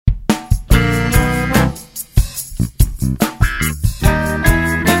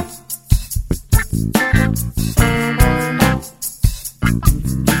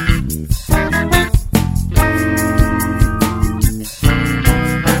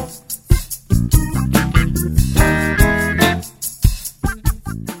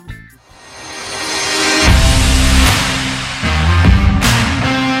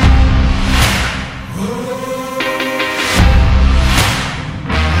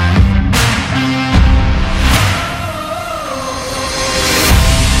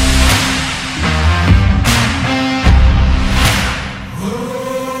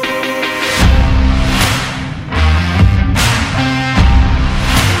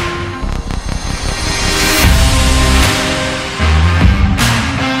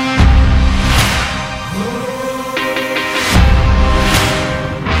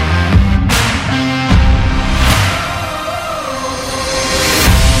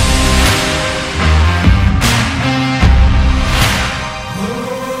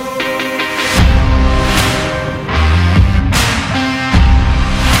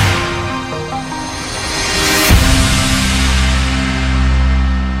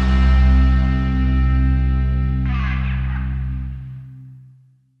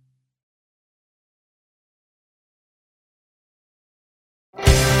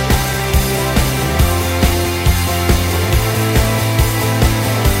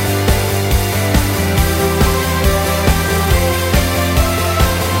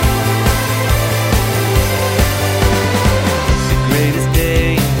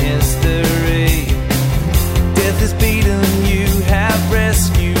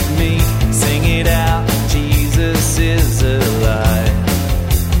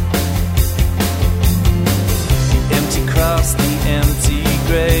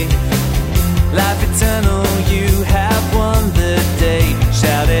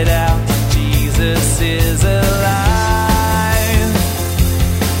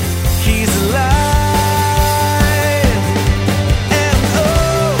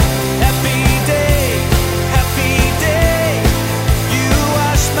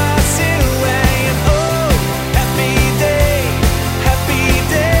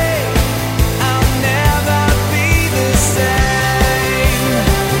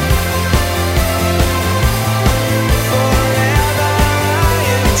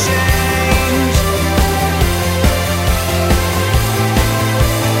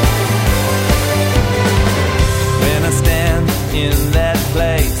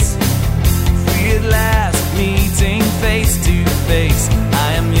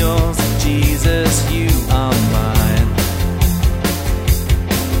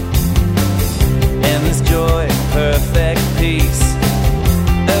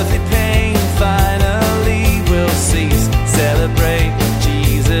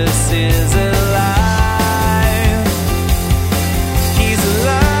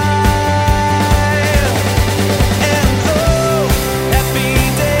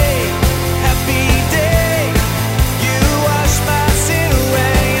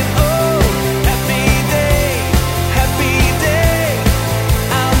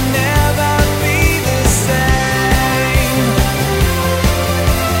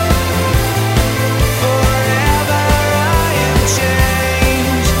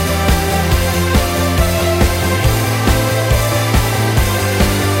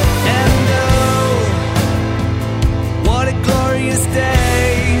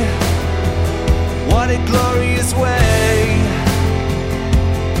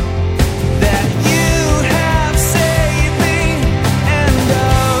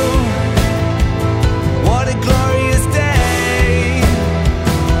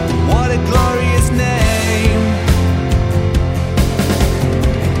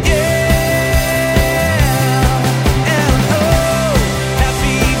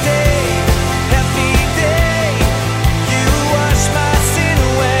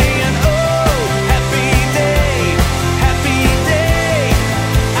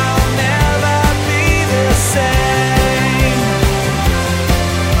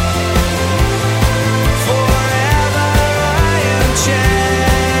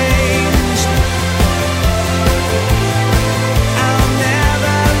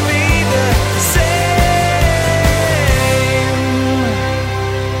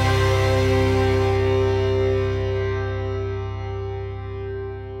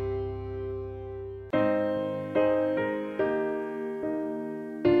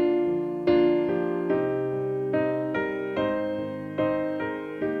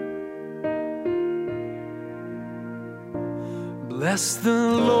Bless the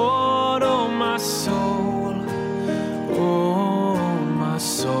Lord, oh my soul, oh my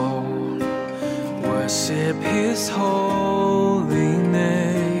soul. Worship His holy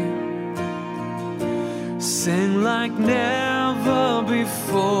name. Sing like never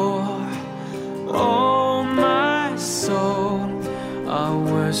before, oh my soul. I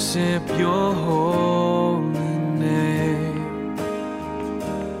worship Your holy name.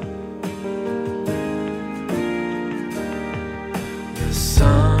 The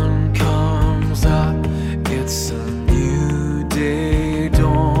sun comes up, it's a new day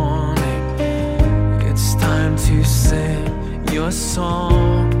dawning. It's time to sing Your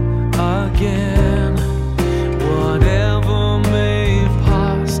song again. Whatever may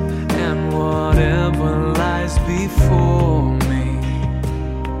pass and whatever lies before me,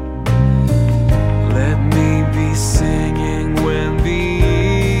 let me be singing when the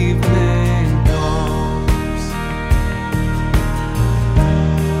evening comes.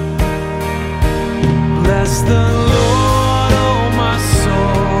 Bless the Lord, oh my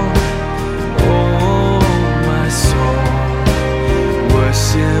soul, oh my soul.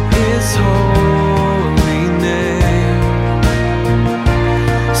 Worship His holy name.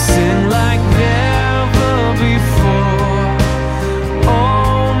 Sing like never before,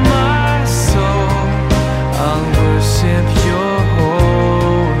 oh my soul. I'll worship Your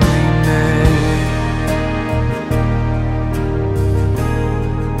holy name.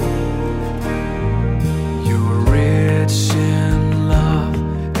 You're rich in love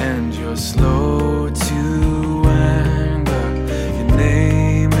and You're slow to anger. Your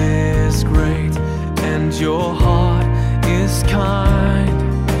name is great and Your heart is kind.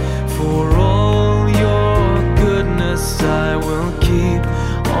 For all Your goodness I will keep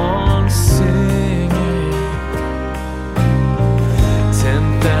on singing.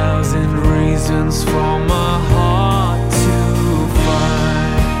 10,000 reasons for my heart to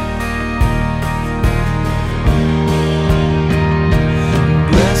find.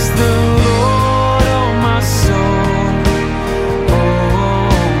 Bless the Lord, oh my soul, oh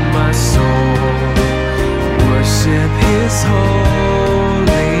my soul. Worship His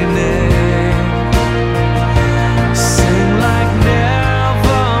holy name. Sing like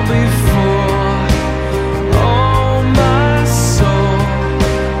never before, oh my soul.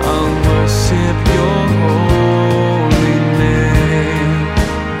 I'll worship Your holy name.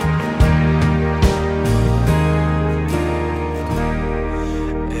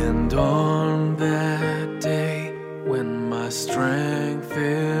 And on that day when my strength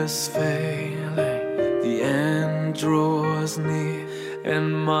is failing, the end draws near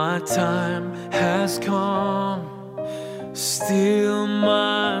and my time has come, still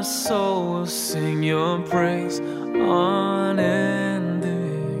my soul will sing Your praise unending.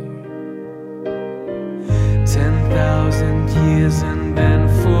 10,000 years and then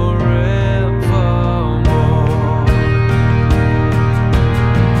forevermore.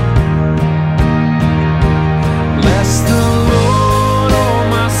 Bless the Lord, oh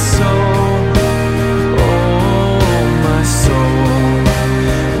my soul, oh my soul.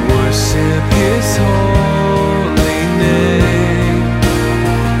 Worship His holy name.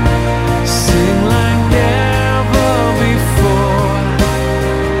 Sing like never before,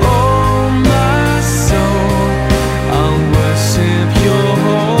 oh my soul. I'll worship Your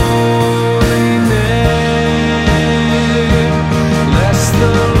holy name.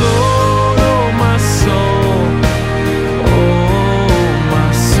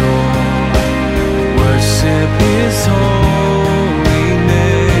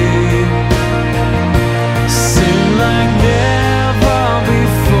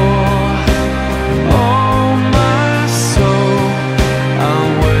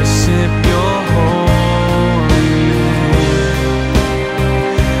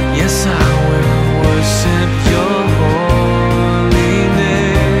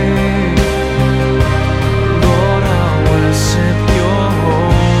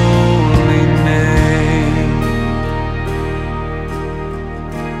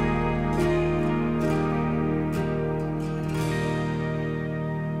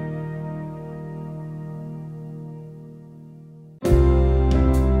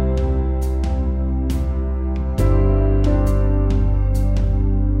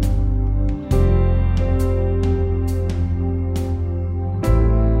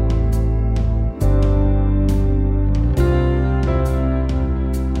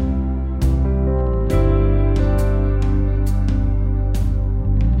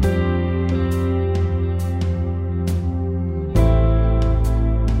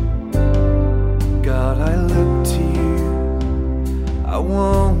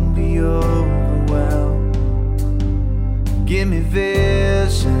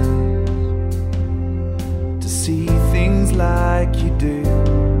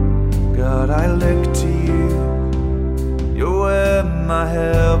 God, I look to you. You're where my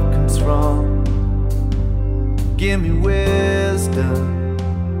help comes from. Give me wisdom.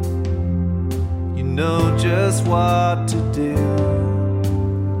 You know just what to do.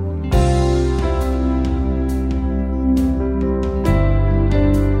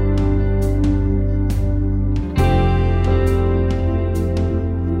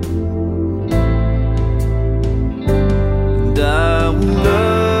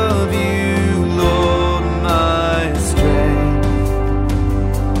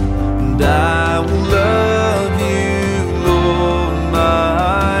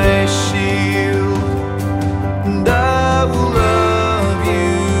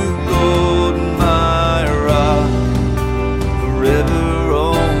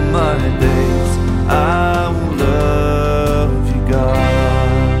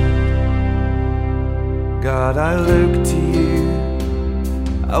 God, I look to you.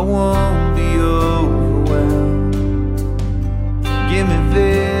 I won't be overwhelmed. Give me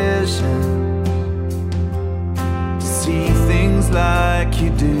vision to see things like you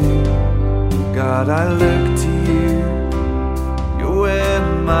do. God, I look to you. You're where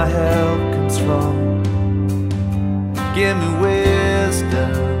my help comes from. Give me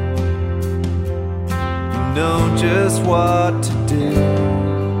wisdom. You know just what to do.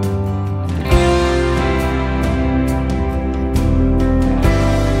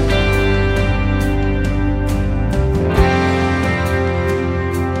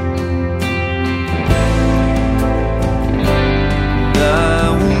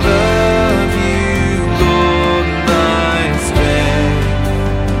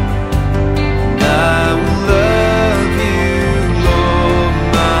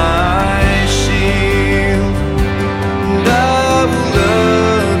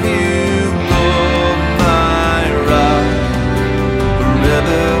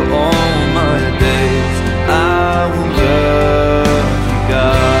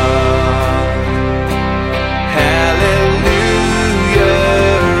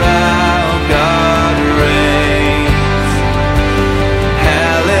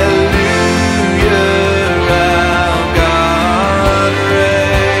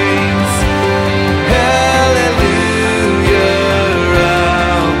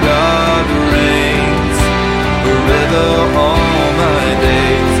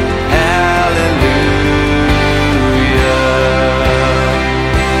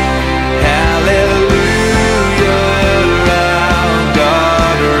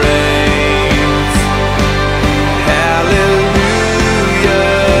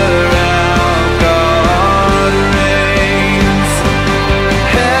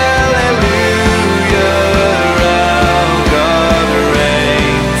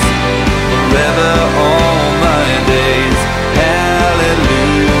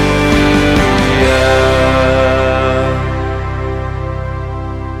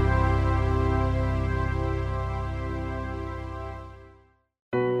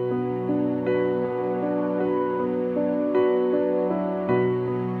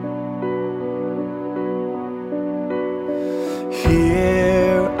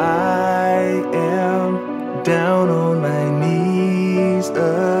 Here I am, down on my knees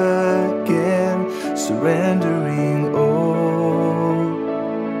again, surrendering all,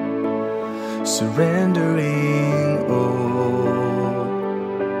 surrendering all.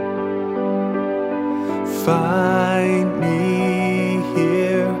 Find me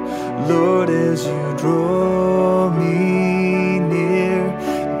here, Lord, as you draw me near,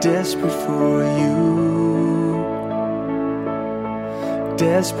 desperate for you,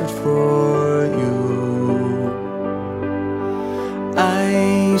 desperate for you.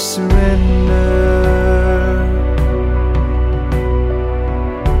 I surrender.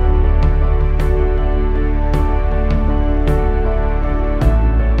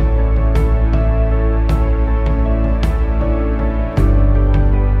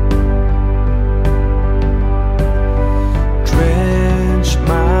 Drench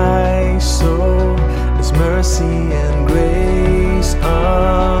my soul as mercy and grace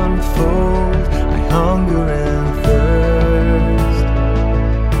unfold. I hunger and thirst.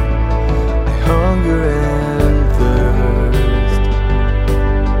 I hunger and thirst.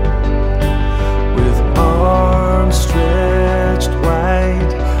 With arms stretched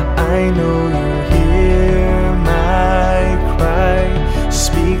wide, I know you hear my cry.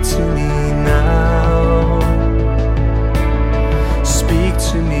 Speak to me now. Speak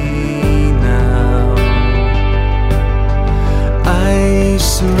to me now. I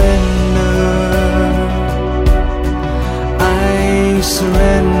surrender.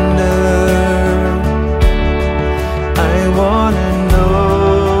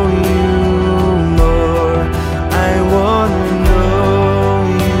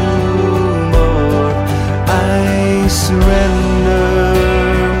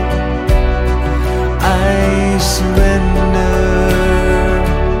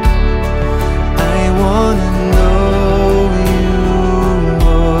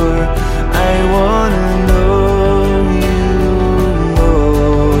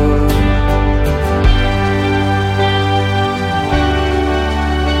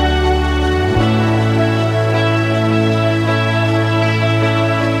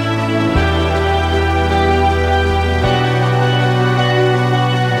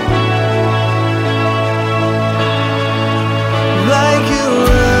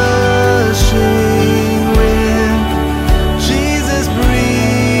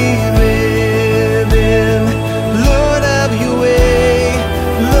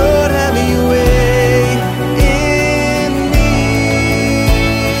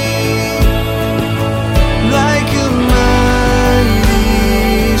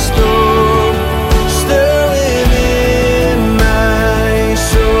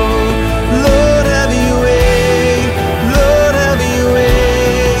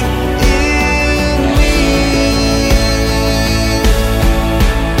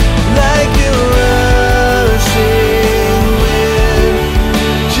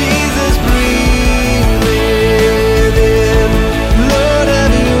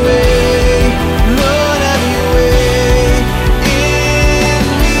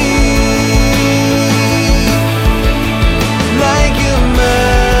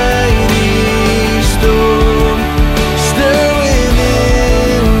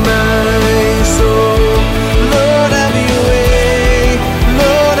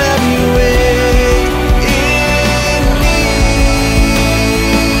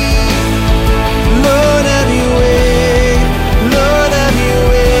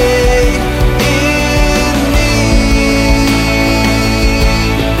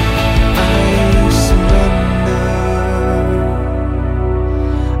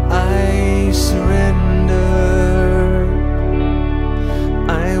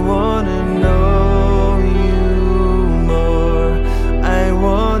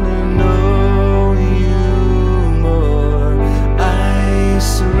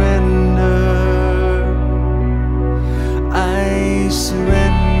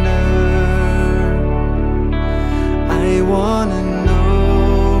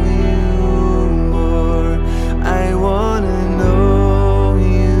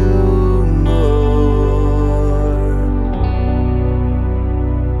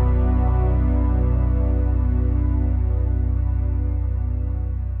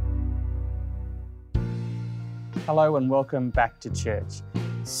 Hello and welcome back to church.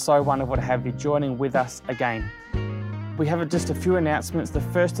 So wonderful to have you joining with us again. We have just a few announcements. The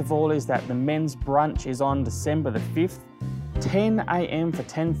first of all is that the men's brunch is on December the 5th, 10 a.m. for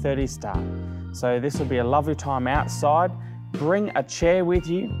 10:30 start. So this will be a lovely time outside. Bring a chair with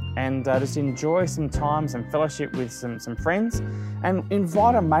you and just enjoy some time, some fellowship with some friends, and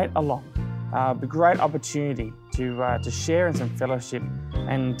invite a mate along. Be a great opportunity to share in some fellowship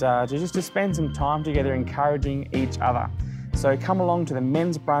and to spend some time together encouraging each other. So come along to the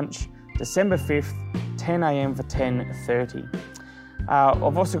men's brunch, December 5th, 10 a.m. for 10:30.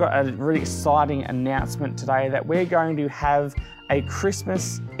 I've also got a really exciting announcement today that we're going to have a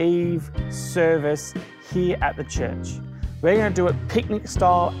Christmas Eve service here at the church. We're going to do it picnic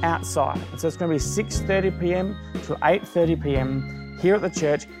style outside. So it's going to be 6:30 p.m. to 8:30 p.m. here at the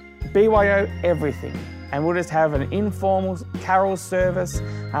church. BYO everything. And we'll just have an informal carol service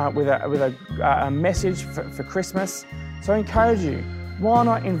with a message for Christmas. So I encourage you, why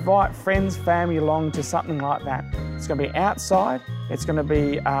not invite friends, family along to something like that? It's going to be outside, it's going to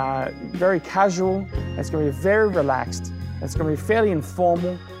be very casual, it's going to be very relaxed, it's going to be fairly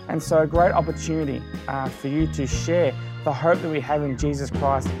informal, and so a great opportunity for you to share the hope that we have in Jesus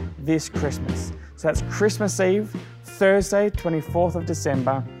Christ this Christmas. So that's Christmas Eve, Thursday, 24th of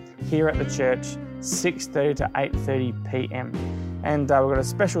December, here at the church, 6:30 to 8:30 p.m. And we've got a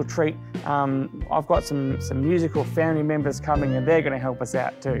special treat. I've got some musical family members coming and they're going to help us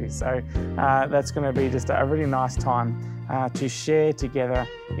out too. So that's going to be just a really nice time to share together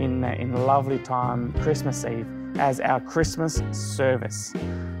in lovely time, Christmas Eve, as our Christmas service.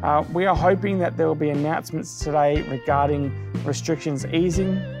 We are hoping that there will be announcements today regarding restrictions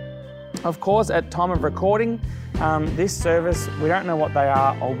easing. Of course, at time of recording, this service, we don't know what they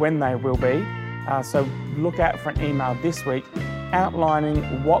are or when they will be. So look out for an email this week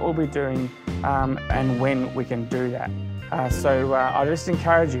outlining what we'll be doing and when we can do that. So I just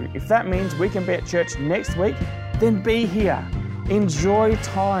encourage you, if that means we can be at church next week, then be here. Enjoy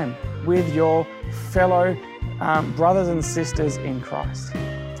time with your fellow brothers and sisters in Christ.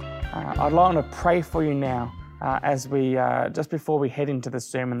 I'd like to pray for you now as we just before we head into the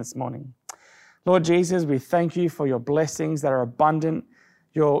sermon this morning. Lord Jesus, we thank you for your blessings that are abundant,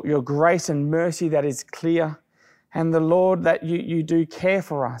 your grace and mercy that is clear, and the Lord that you do care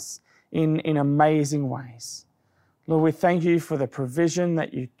for us in amazing ways. Lord, we thank you for the provision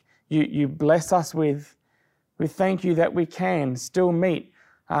that you bless us with. We thank you that we can still meet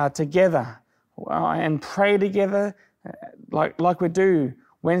together and pray together like we do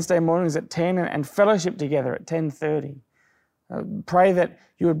Wednesday mornings at 10 and fellowship together at 10:30. Pray that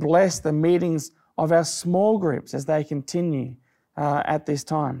you would bless the meetings of our small groups as they continue at this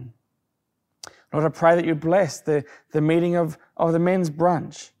time. Lord, I pray that you bless the meeting of the men's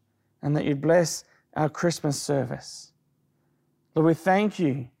brunch and that you bless our Christmas service. Lord, we thank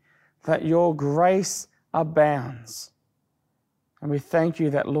you that your grace abounds. And we thank you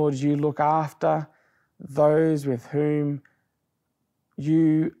that, Lord, you look after those with whom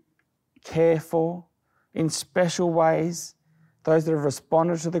you care for in special ways, those that have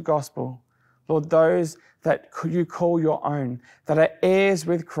responded to the gospel. Lord, those that you call your own, that are heirs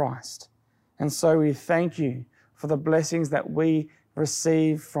with Christ. And so we thank you for the blessings that we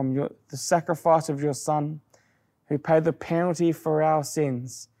receive from the sacrifice of your Son, who paid the penalty for our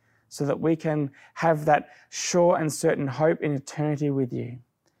sins, so that we can have that sure and certain hope in eternity with you.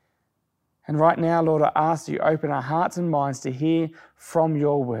 And right now, Lord, I ask that you open our hearts and minds to hear from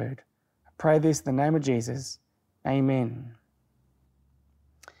your word. I pray this in the name of Jesus. Amen.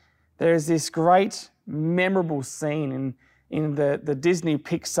 There is this great, memorable scene in the Disney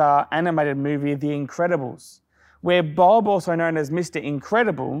Pixar animated movie, The Incredibles, where Bob, also known as Mr.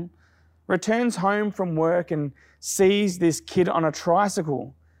 Incredible, returns home from work and sees this kid on a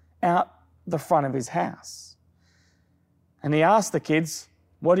tricycle out the front of his house. And he asks the kids,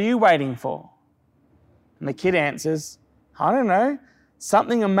 "What are you waiting for?" And the kid answers, "I don't know,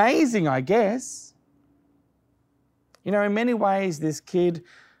 something amazing, I guess." You know, in many ways, this kid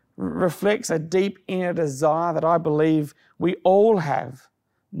reflects a deep inner desire that I believe we all have,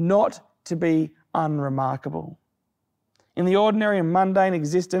 not to be unremarkable. In the ordinary and mundane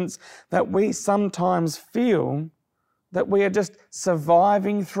existence that we sometimes feel that we are just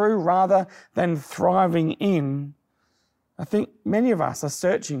surviving through rather than thriving in, I think many of us are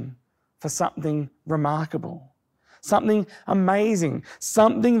searching for something remarkable, something amazing,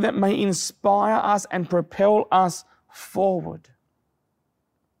 something that may inspire us and propel us forward.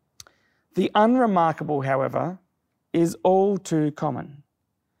 The unremarkable, however, is all too common.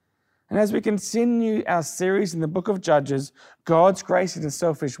 And as we continue our series in the book of Judges, God's Grace in a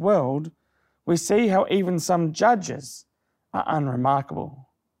Selfish World, we see how even some judges are unremarkable.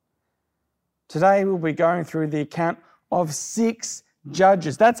 Today we'll be going through the account of 6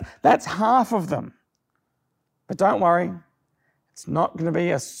 judges. That's half of them. But don't worry, it's not going to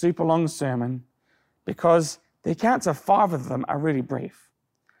be a super long sermon because the accounts of 5 of them are really brief.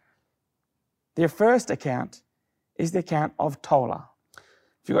 The first account is the account of Tola.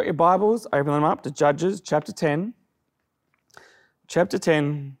 If you've got your Bibles, open them up to Judges chapter 10. Chapter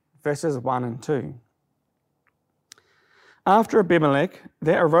 10, verses 1 and 2. After Abimelech,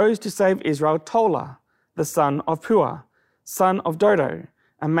 there arose to save Israel Tola, the son of Puah, son of Dodo,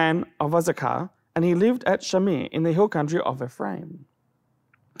 a man of Azekah, and he lived at Shamir in the hill country of Ephraim.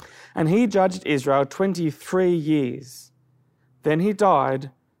 And he judged Israel 23 years. Then he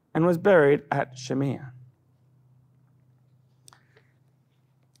died and was buried at Shamir.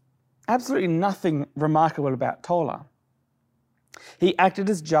 Absolutely nothing remarkable about Tola. He acted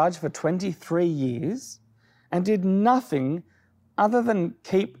as judge for 23 years and did nothing other than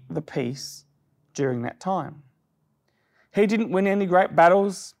keep the peace during that time. He didn't win any great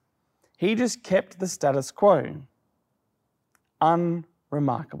battles. He just kept the status quo.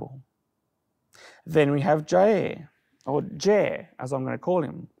 Unremarkable. Then we have Jair, or Jair, as I'm going to call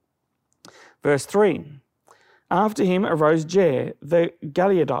him. Verse 3. After him arose Jair, the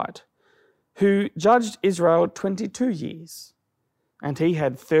Gileadite, who judged Israel 22 years. And he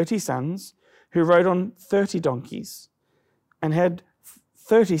had 30 sons who rode on 30 donkeys and had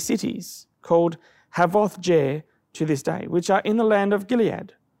 30 cities called Havoth-Jair to this day, which are in the land of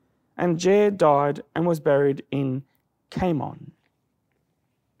Gilead. And Jair died and was buried in Camon.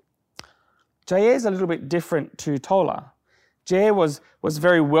 Jair is a little bit different to Tola. Jair was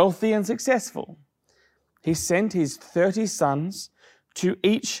very wealthy and successful. He sent his 30 sons to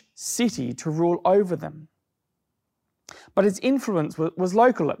each city to rule over them. But his influence was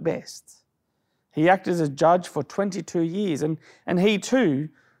local at best. He acted as a judge for 22 years, and he too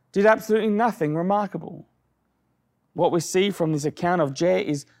did absolutely nothing remarkable. What we see from this account of Jair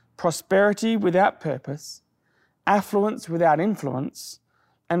is prosperity without purpose, affluence without influence,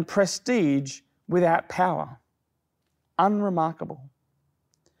 and prestige without power. Unremarkable.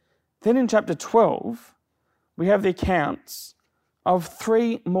 Then in chapter 12, we have the accounts of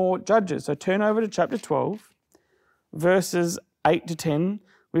 3 more judges. So turn over to chapter 12, verses 8 to 10.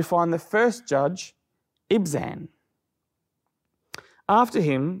 We find the first judge, Ibzan. After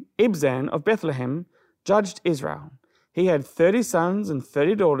him, Ibzan of Bethlehem judged Israel. He had 30 sons and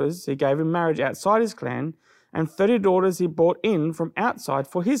 30 daughters he gave in marriage outside his clan, and 30 daughters he brought in from outside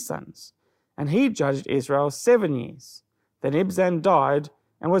for his sons. And he judged Israel 7 years. Then Ibzan died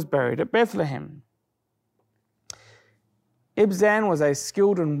and was buried at Bethlehem. Ibzan was a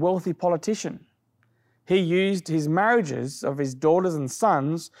skilled and wealthy politician. He used his marriages of his daughters and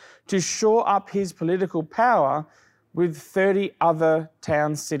sons to shore up his political power with 30 other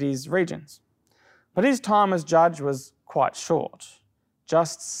towns, cities, regions. But his time as judge was quite short,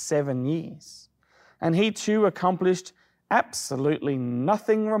 just 7 years. And he too accomplished absolutely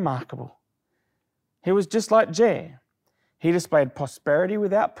nothing remarkable. He was just like Jair. He displayed prosperity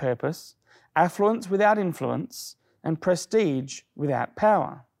without purpose, affluence without influence, and prestige without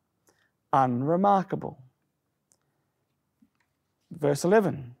power. Unremarkable. Verse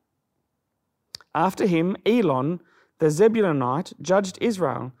 11. After him, Elon, the Zebulunite, judged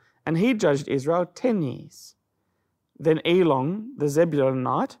Israel, and he judged Israel 10 years. Then Elon, the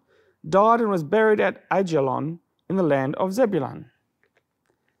Zebulunite, died and was buried at Ajalon in the land of Zebulun.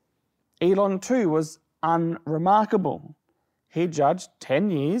 Elon too was unremarkable. He judged 10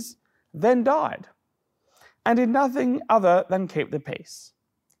 years, then died, and did nothing other than keep the peace.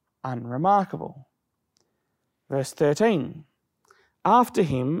 Unremarkable. Verse 13. After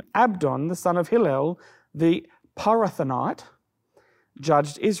him, Abdon, the son of Hillel, the Parathonite,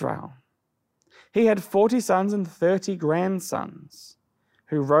 judged Israel. He had 40 sons and 30 grandsons,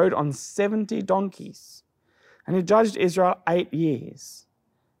 who rode on 70 donkeys, and he judged Israel 8 years.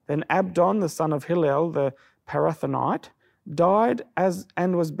 Then Abdon, the son of Hillel, the Parathonite, died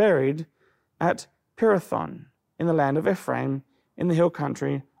and was buried at Pirathon in the land of Ephraim, in the hill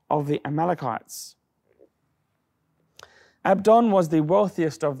country of the Amalekites. Abdon was the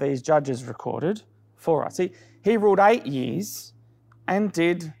wealthiest of these judges recorded for us. He ruled 8 years and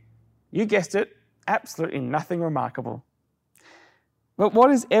did, you guessed it, absolutely nothing remarkable. But what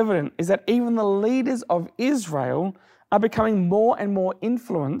is evident is that even the leaders of Israel are becoming more and more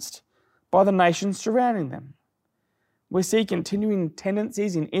influenced by the nations surrounding them. We see continuing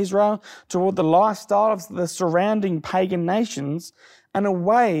tendencies in Israel toward the lifestyle of the surrounding pagan nations and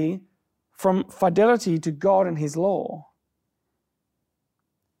away from fidelity to God and His law.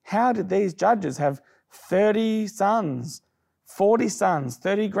 How did these judges have 30 sons, 40 sons,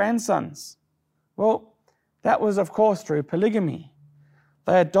 30 grandsons? Well, that was, of course, through polygamy.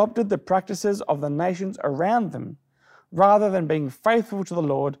 They adopted the practices of the nations around them rather than being faithful to the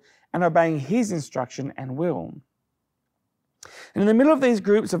Lord and obeying his instruction and will. And in the middle of these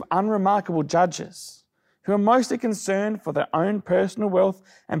groups of unremarkable judges, who are mostly concerned for their own personal wealth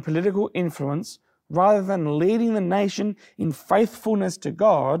and political influence rather than leading the nation in faithfulness to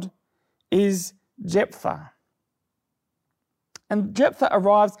God, is Jephthah. And Jephthah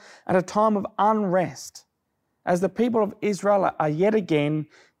arrives at a time of unrest as the people of Israel are yet again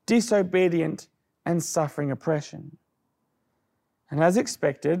disobedient and suffering oppression. And as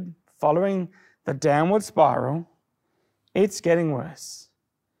expected, following the downward spiral, it's getting worse.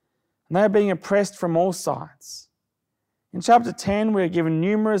 And they are being oppressed from all sides. In chapter 10, we are given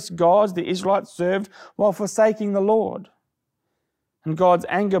numerous gods the Israelites served while forsaking the Lord. And God's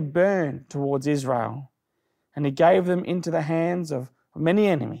anger burned towards Israel, and he gave them into the hands of many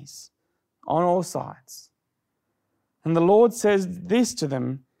enemies on all sides. And the Lord says this to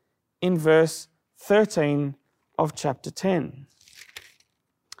them in verse 13 of chapter 10.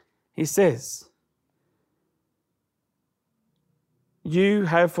 He says, "You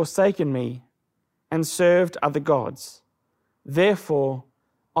have forsaken me and served other gods. Therefore,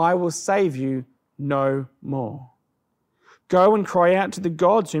 I will save you no more. Go and cry out to the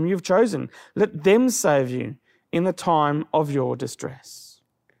gods whom you have chosen. Let them save you in the time of your distress."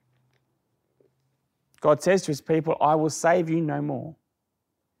 God says to his people, "I will save you no more."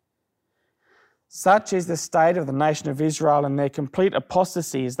 Such is the state of the nation of Israel and their complete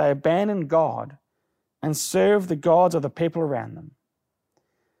apostasy as they abandon God and serve the gods of the people around them.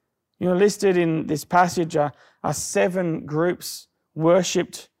 Listed in this passage are 7 groups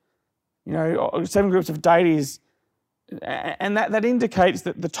worshipped, 7 groups of deities, and that indicates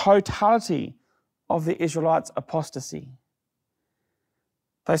that the totality of the Israelites' apostasy.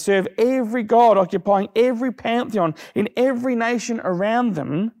 They serve every god, occupying every pantheon in every nation around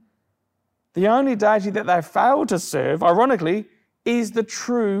them. The only deity that they fail to serve, ironically, is the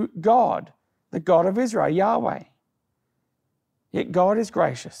true God, the God of Israel, Yahweh. Yet God is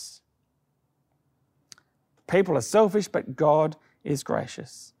gracious. People are selfish, but God is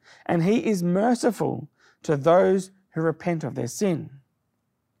gracious. And he is merciful to those who repent of their sin.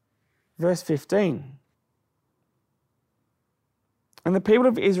 Verse 15. And the people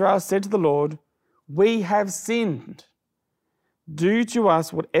of Israel said to the Lord, "We have sinned. Do to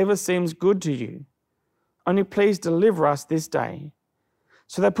us whatever seems good to you. Only please deliver us this day."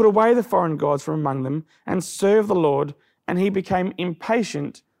 So they put away the foreign gods from among them and served the Lord, and he became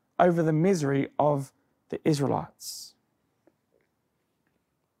impatient over the misery of the Israelites.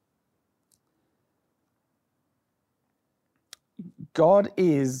 God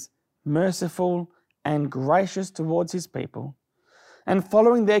is merciful and gracious towards his people. And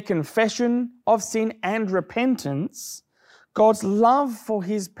following their confession of sin and repentance, God's love for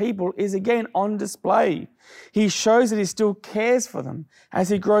his people is again on display. He shows that he still cares for them as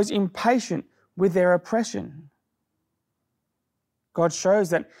he grows impatient with their oppression. God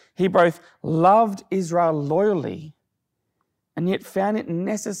shows that he both loved Israel loyally and yet found it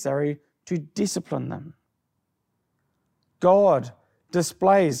necessary to discipline them. God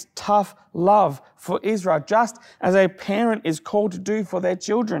displays tough love for Israel, just as a parent is called to do for their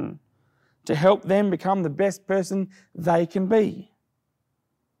children, to help them become the best person they can be.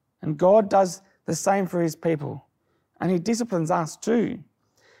 And God does the same for his people, and he disciplines us too.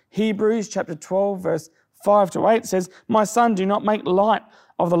 Hebrews chapter 12, verse 5-8 says, "My son, do not make light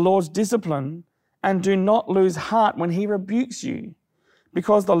of the Lord's discipline, and do not lose heart when he rebukes you,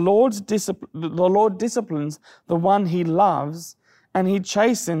 because the Lord disciplines the one he loves, and he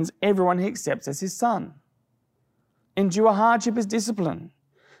chastens everyone he accepts as his son." Endure hardship as discipline.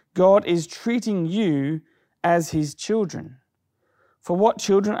 God is treating you as his children. For what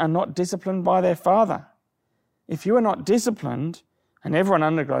children are not disciplined by their father? If you are not disciplined, and everyone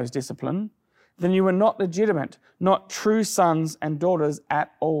undergoes discipline, then you are not legitimate, not true sons and daughters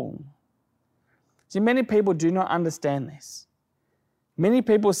at all. See, many people do not understand this. Many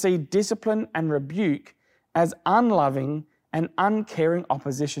people see discipline and rebuke as unloving and uncaring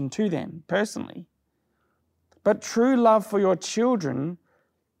opposition to them personally. But true love for your children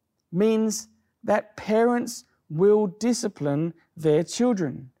means that parents will discipline their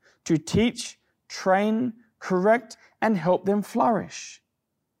children to teach, train, correct, and help them flourish.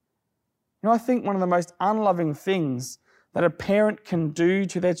 I think one of the most unloving things that a parent can do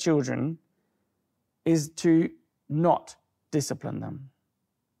to their children is to not discipline them.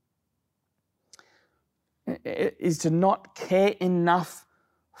 Is to not care enough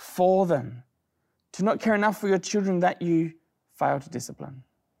for them, to not care enough for your children that you fail to discipline,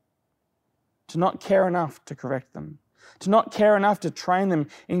 to not care enough to correct them, to not care enough to train them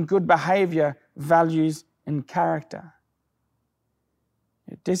in good behaviour, values and character.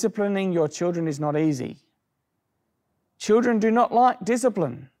 Disciplining your children is not easy. Children do not like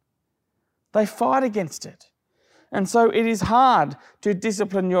discipline. They fight against it. And so it is hard to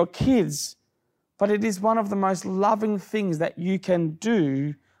discipline your kids, but it is one of the most loving things that you can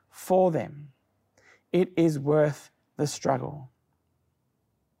do for them. It is worth the struggle.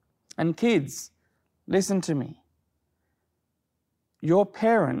 And kids, listen to me. Your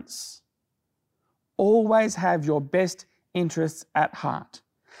parents always have your best interests at heart.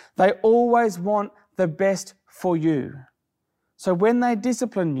 They always want the best for you. So when they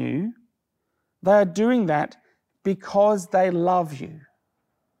discipline you, they are doing that because they love you.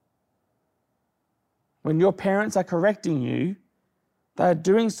 When your parents are correcting you, they are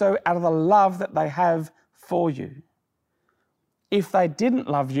doing so out of the love that they have for you. If they didn't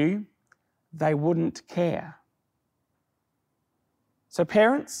love you, they wouldn't care. So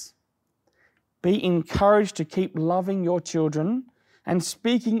parents, be encouraged to keep loving your children and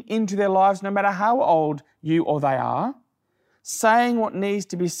speaking into their lives no matter how old you or they are, saying what needs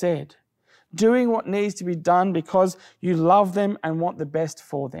to be said, doing what needs to be done because you love them and want the best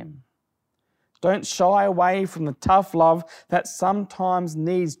for them. Don't shy away from the tough love that sometimes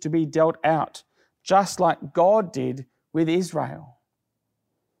needs to be dealt out, just like God did with Israel.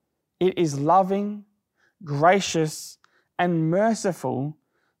 It is loving, gracious, and merciful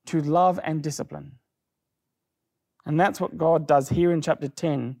to love and discipline. And that's what God does here in chapter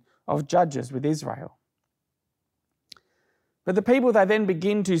 10 of Judges with Israel. But the people, they then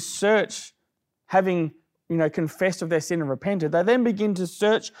begin to search, having confessed of their sin and repented, they then begin to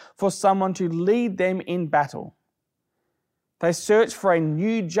search for someone to lead them in battle. They search for a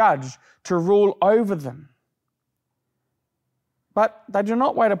new judge to rule over them. But they do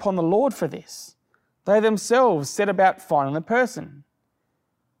not wait upon the Lord for this. They themselves set about finding the person.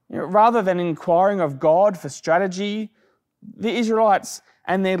 Rather than inquiring of God for strategy, the Israelites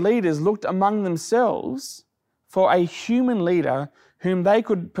and their leaders looked among themselves for a human leader whom they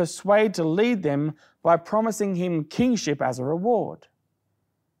could persuade to lead them by promising him kingship as a reward.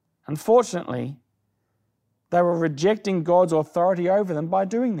 Unfortunately, they were rejecting God's authority over them by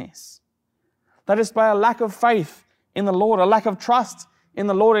doing this. They display a lack of faith in the Lord, a lack of trust in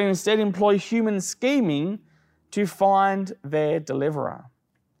the Lord, and instead employ human scheming to find their deliverer.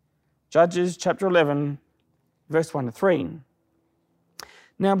 Judges chapter 11, verse 1 to 3.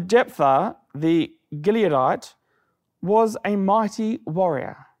 Now Jephthah the Gileadite was a mighty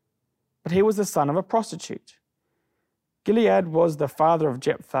warrior, but he was the son of a prostitute. Gilead was the father of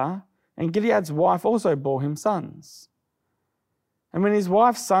Jephthah, and Gilead's wife also bore him sons. And when his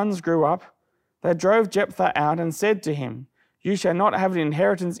wife's sons grew up, they drove Jephthah out and said to him, "You shall not have an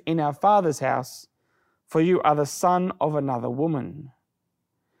inheritance in our father's house, for you are the son of another woman."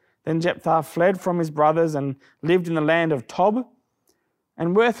 Then Jephthah fled from his brothers and lived in the land of Tob,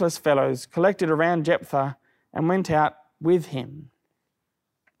 and worthless fellows collected around Jephthah and went out with him.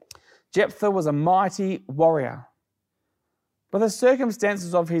 Jephthah was a mighty warrior, but the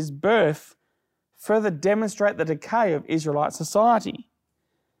circumstances of his birth further demonstrate the decay of Israelite society.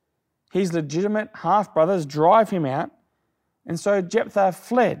 His legitimate half-brothers drive him out, and so Jephthah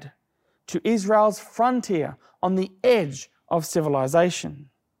fled to Israel's frontier on the edge of civilization.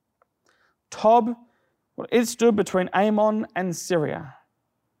 Tob, it stood between Ammon and Syria,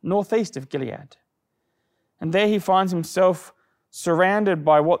 northeast of Gilead. And there he finds himself surrounded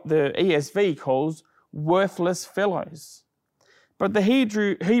by what the ESV calls worthless fellows. But the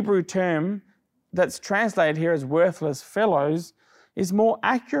Hebrew term that's translated here as worthless fellows is more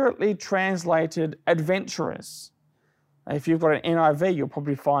accurately translated adventurers. If you've got an NIV, you'll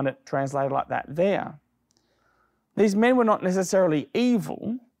probably find it translated like that there. These men were not necessarily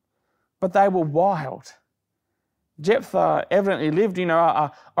evil, but they were wild. Jephthah evidently lived,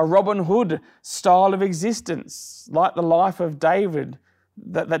 a Robin Hood style of existence, like the life of David,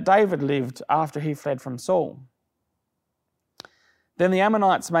 that David lived after he fled from Saul. Then the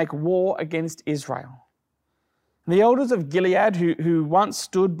Ammonites make war against Israel. The elders of Gilead, who once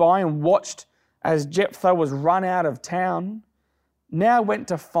stood by and watched as Jephthah was run out of town, now went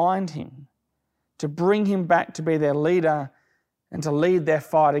to find him, to bring him back to be their leader and to lead their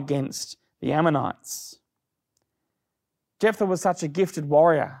fight against the Ammonites. Jephthah was such a gifted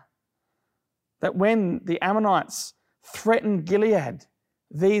warrior that when the Ammonites threatened Gilead,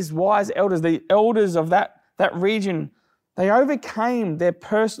 these wise elders, the elders of that region, they overcame their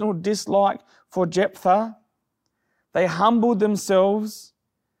personal dislike for Jephthah. They humbled themselves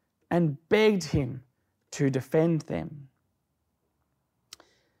and begged him to defend them.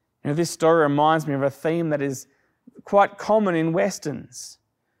 This story reminds me of a theme that is quite common in Westerns.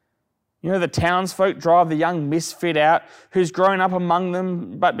 The townsfolk drive the young misfit out who's grown up among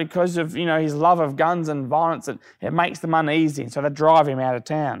them, but because of, his love of guns and violence, it makes them uneasy, and so they drive him out of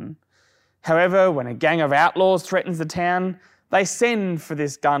town. However, when a gang of outlaws threatens the town, they send for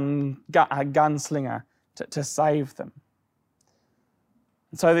this gunslinger to save them.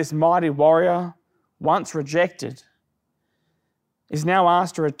 And so this mighty warrior, once rejected, is now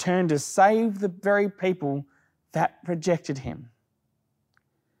asked to return to save the very people that rejected him.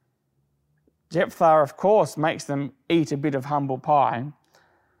 Jephthah, of course, makes them eat a bit of humble pie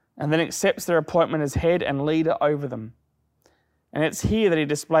and then accepts their appointment as head and leader over them. And it's here that he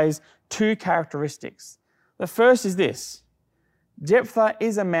displays two characteristics. The first is this: Jephthah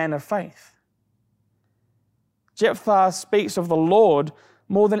is a man of faith. Jephthah speaks of the Lord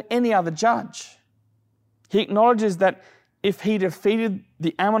more than any other judge. He acknowledges that if he defeated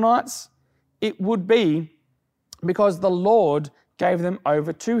the Ammonites, it would be because the Lord gave them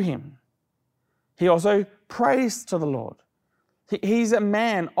over to him. He also prays to the Lord. He's a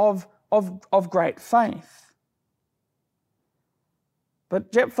man of great faith.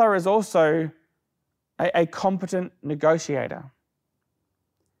 But Jephthah is also a competent negotiator.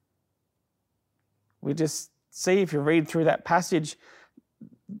 We just see, if you read through that passage,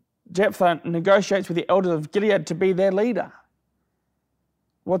 Jephthah negotiates with the elders of Gilead to be their leader.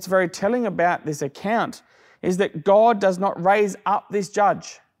 What's very telling about this account is that God does not raise up this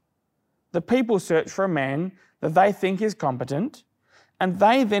judge. The people search for a man that they think is competent, and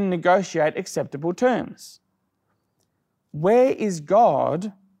they then negotiate acceptable terms. Where is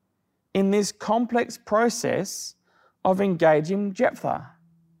God in this complex process of engaging Jephthah?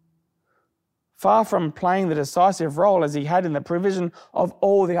 Far from playing the decisive role as he had in the provision of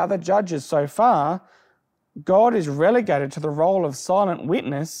all the other judges so far, God is relegated to the role of silent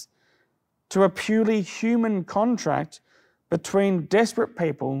witness to a purely human contract between desperate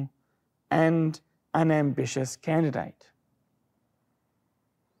people and an ambitious candidate.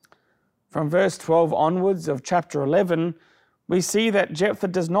 From verse 12 onwards of chapter 11, we see that Jephthah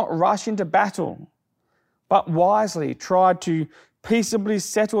does not rush into battle, but wisely tried to peaceably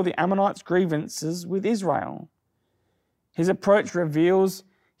settle the Ammonites' grievances with Israel. His approach reveals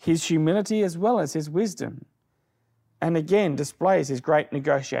his humility as well as his wisdom, and again displays his great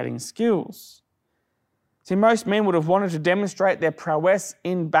negotiating skills. See, most men would have wanted to demonstrate their prowess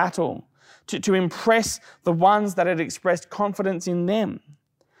in battle, to impress the ones that had expressed confidence in them,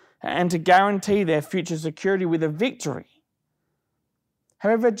 and to guarantee their future security with a victory.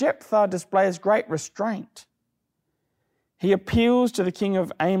 However, Jephthah displays great restraint. He appeals to the king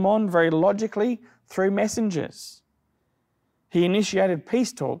of Ammon very logically through messengers. He initiated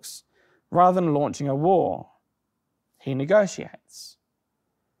peace talks rather than launching a war. He negotiates.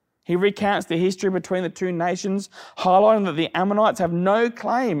 He recounts the history between the two nations, highlighting that the Ammonites have no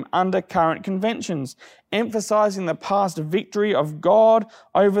claim under current conventions, emphasizing the past victory of God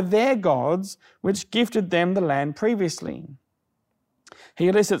over their gods, which gifted them the land previously. He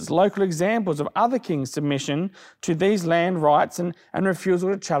elicits local examples of other kings' submission to these land rights and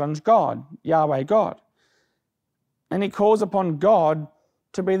refusal to challenge God, Yahweh God. And he calls upon God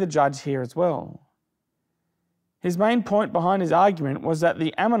to be the judge here as well. His main point behind his argument was that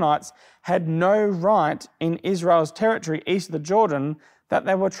the Ammonites had no right in Israel's territory east of the Jordan that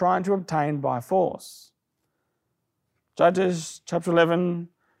they were trying to obtain by force. Judges chapter 11,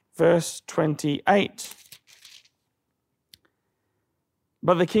 verse 28.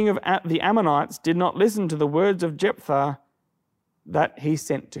 But the king of the Ammonites did not listen to the words of Jephthah that he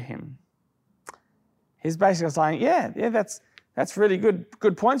sent to him. He's basically saying, yeah, that's really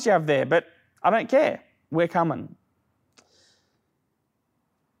good points you have there, but I don't care. We're coming.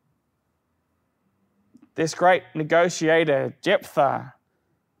 This great negotiator, Jephthah,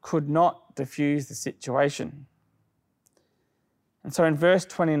 could not diffuse the situation. And so in verse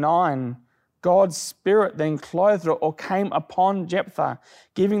 29, God's Spirit then clothed or came upon Jephthah,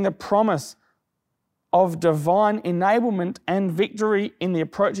 giving the promise of divine enablement and victory in the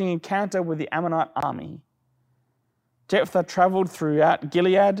approaching encounter with the Ammonite army. Jephthah travelled throughout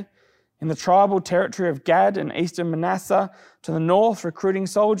Gilead, in the tribal territory of Gad and eastern Manasseh, to the north, recruiting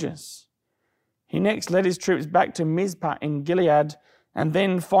soldiers. He next led his troops back to Mizpah in Gilead, and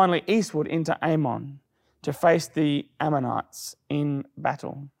then finally eastward into Ammon to face the Ammonites in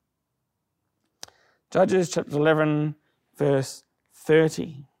battle. Judges chapter 11, verse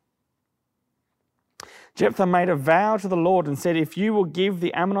 30. Jephthah made a vow to the Lord and said, "If you will give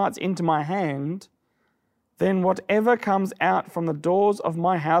the Ammonites into my hand, then whatever comes out from the doors of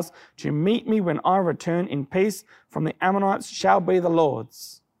my house to meet me when I return in peace from the Ammonites shall be the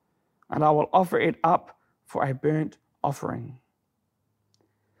Lord's, and I will offer it up for a burnt offering.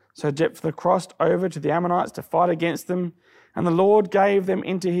 So Jephthah crossed over to the Ammonites to fight against them, and the Lord gave them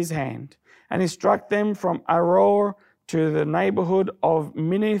into his hand, and he struck them from Aroer to the neighbourhood of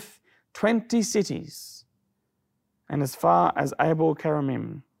Minnith, 20 cities, and as far as Abel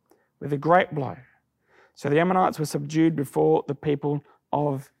Keramim, with a great blow. So the Ammonites were subdued before the people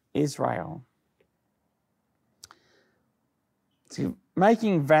of Israel. See,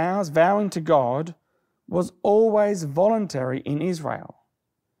 making vows, vowing to God, was always voluntary in Israel.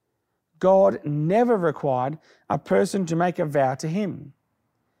 God never required a person to make a vow to him.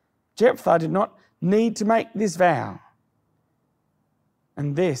 Jephthah did not need to make this vow.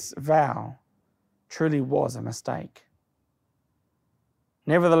 And this vow truly was a mistake.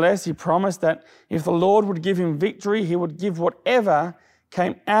 Nevertheless, he promised that if the Lord would give him victory, he would give whatever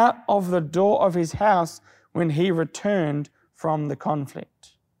came out of the door of his house when he returned from the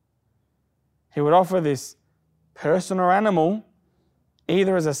conflict. He would offer this person or animal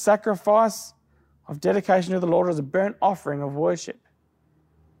either as a sacrifice of dedication to the Lord or as a burnt offering of worship.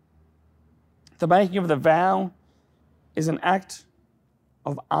 The making of the vow is an act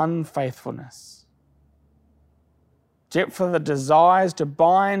of unfaithfulness. Jephthah desires to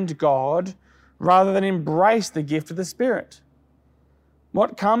bind God rather than embrace the gift of the Spirit.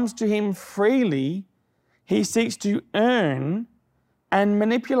 What comes to him freely, he seeks to earn and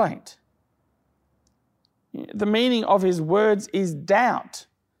manipulate. The meaning of his words is doubt,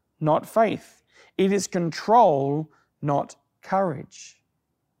 not faith. It is control, not courage.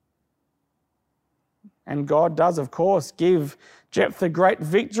 And God does, of course, give Jephthah great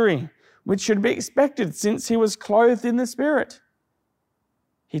victory, which should be expected since he was clothed in the Spirit.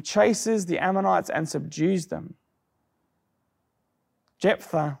 He chases the Ammonites and subdues them.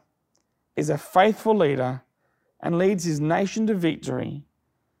 Jephthah is a faithful leader and leads his nation to victory.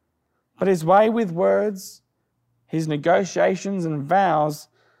 But his way with words, his negotiations and vows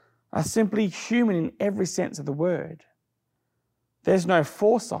are simply human in every sense of the word. There's no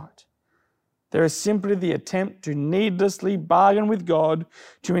foresight. There is simply the attempt to needlessly bargain with God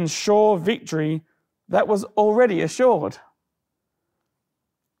to ensure victory that was already assured.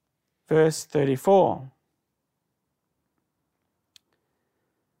 Verse 34.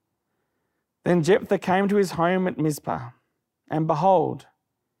 Then Jephthah came to his home at Mizpah, and behold,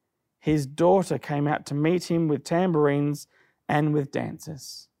 his daughter came out to meet him with tambourines and with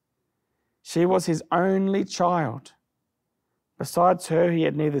dances. She was his only child. Besides her, he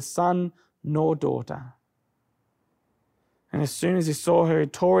had neither son nor daughter. And as soon as he saw her, he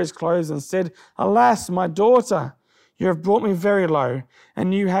tore his clothes and said, "Alas, my daughter, you have brought me very low,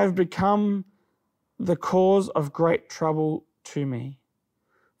 and you have become the cause of great trouble to me.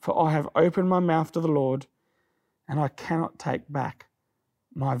 For I have opened my mouth to the Lord, and I cannot take back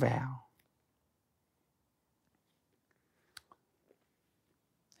my vow."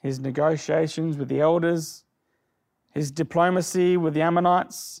 His negotiations with the elders, his diplomacy with the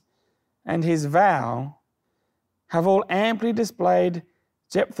Ammonites, and his vow have all amply displayed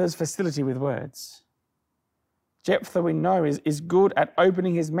Jephthah's facility with words. Jephthah, we know, is good at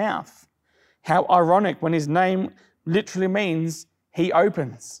opening his mouth. How ironic when his name literally means he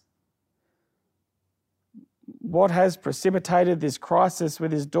opens. What has precipitated this crisis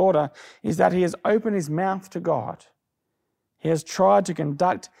with his daughter is that he has opened his mouth to God. He has tried to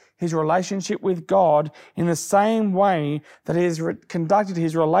conduct his relationship with God in the same way that he has conducted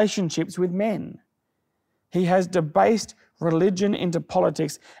his relationships with men. He has debased religion into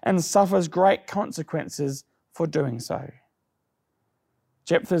politics and suffers great consequences for doing so.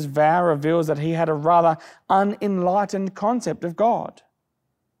 Jephthah's vow reveals that he had a rather unenlightened concept of God.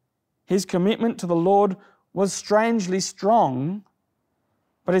 His commitment to the Lord was strangely strong,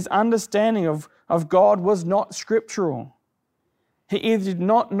 but his understanding of God was not scriptural. He either did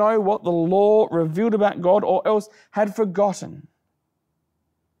not know what the law revealed about God or else had forgotten.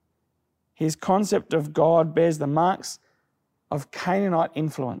 His concept of God bears the marks of Canaanite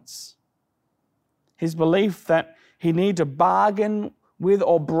influence. His belief that he needed to bargain with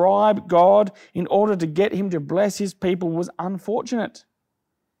or bribe God in order to get him to bless his people was unfortunate.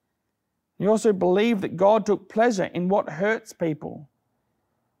 He also believed that God took pleasure in what hurts people,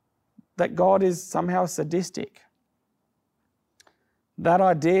 that God is somehow sadistic. That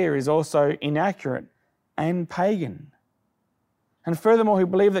idea is also inaccurate and pagan. And furthermore, he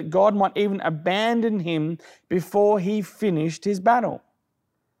believed that God might even abandon him before he finished his battle.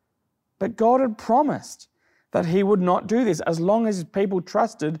 But God had promised that he would not do this as long as his people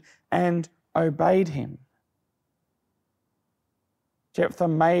trusted and obeyed him. Jephthah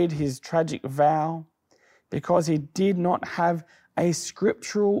made his tragic vow because he did not have a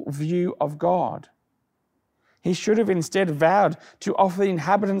scriptural view of God. He should have instead vowed to offer the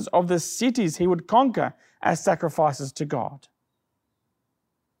inhabitants of the cities he would conquer as sacrifices to God.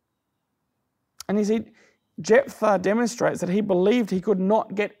 And you see, Jephthah demonstrates that he believed he could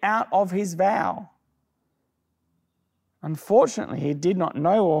not get out of his vow. Unfortunately, he did not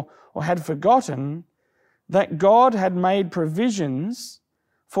know or had forgotten that God had made provisions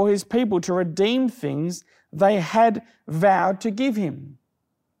for his people to redeem things they had vowed to give him.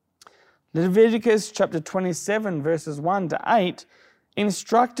 Leviticus chapter 27 verses 1 to 8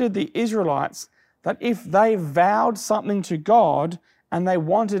 instructed the Israelites that if they vowed something to God and they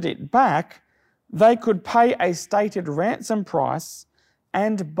wanted it back, they could pay a stated ransom price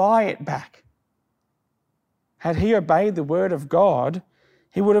and buy it back. Had he obeyed the word of God,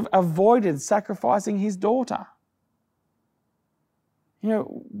 he would have avoided sacrificing his daughter.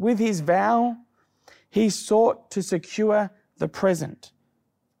 With his vow, he sought to secure the present,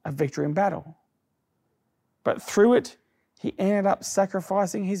 a victory in battle. But through it, he ended up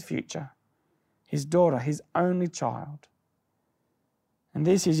sacrificing his future, his daughter, his only child. And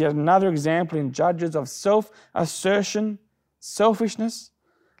this is yet another example in Judges of self-assertion, selfishness,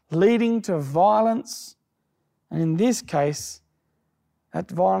 leading to violence. And in this case, that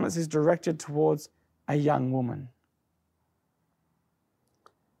violence is directed towards a young woman.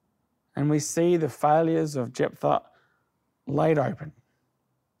 And we see the failures of Jephthah laid open.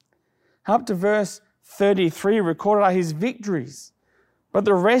 Up to verse 33 recorded are his victories, but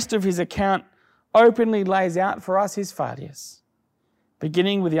the rest of his account openly lays out for us his failures,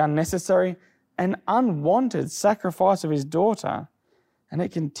 beginning with the unnecessary and unwanted sacrifice of his daughter, and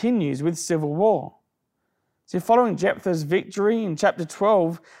it continues with civil war. So following Jephthah's victory in chapter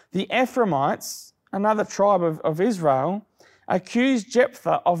 12, the Ephraimites, another tribe of Israel, accused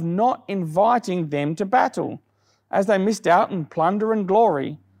Jephthah of not inviting them to battle, as they missed out on plunder and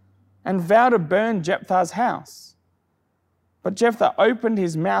glory, and vowed to burn Jephthah's house. But Jephthah opened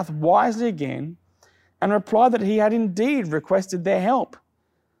his mouth wisely again and replied that he had indeed requested their help,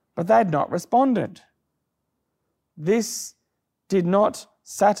 but they had not responded. This did not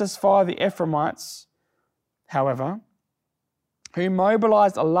satisfy the Ephraimites, however, who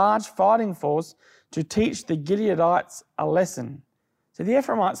mobilized a large fighting force to teach the Gileadites a lesson. So the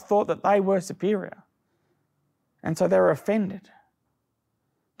Ephraimites thought that they were superior, and so they were offended.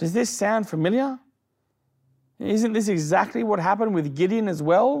 Does this sound familiar? Isn't this exactly what happened with Gideon as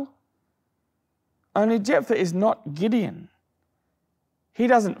well? Only Jephthah is not Gideon. He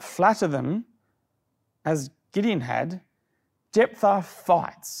doesn't flatter them as Gideon had. Jephthah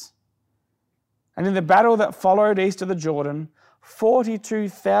fights. And in the battle that followed east of the Jordan,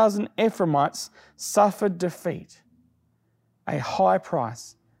 42,000 Ephraimites suffered defeat, a high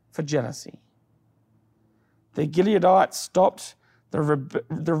price for jealousy. The Gileadites stopped the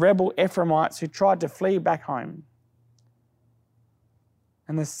rebel Ephraimites who tried to flee back home.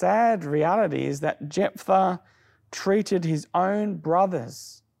 And the sad reality is that Jephthah treated his own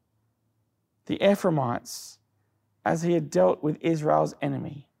brothers, the Ephraimites, as he had dealt with Israel's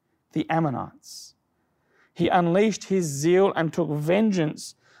enemy, the Ammonites. He unleashed his zeal and took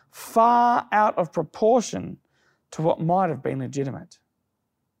vengeance far out of proportion to what might have been legitimate.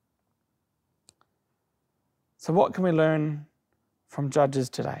 So what can we learn from Judges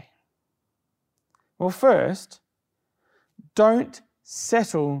today? Well, first, don't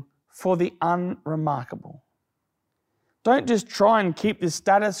settle for the unremarkable. Don't just try and keep the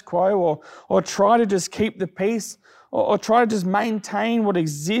status quo or try to just keep the peace or try to just maintain what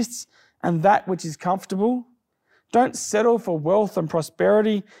exists and that which is comfortable. Don't settle for wealth and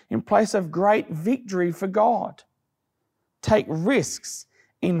prosperity in place of great victory for God. Take risks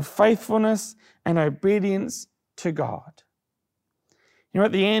in faithfulness and obedience to God.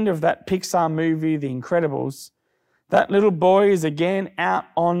 At the end of that Pixar movie, The Incredibles, that little boy is again out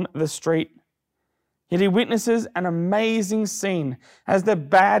on the street. Yet he witnesses an amazing scene as the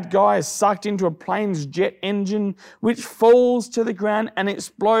bad guy is sucked into a plane's jet engine, which falls to the ground and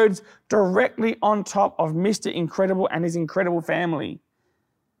explodes directly on top of Mr. Incredible and his incredible family.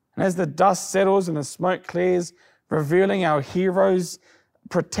 And as the dust settles and the smoke clears, revealing our heroes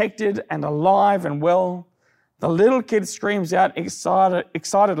protected and alive and well, the little kid screams out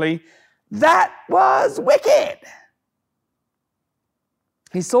excitedly, "That was wicked!"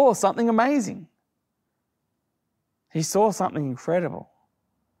 He saw something amazing. He saw something incredible.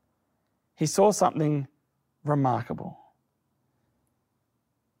 He saw something remarkable.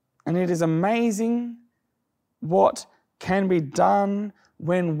 And it is amazing what can be done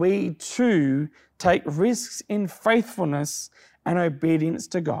when we too take risks in faithfulness and obedience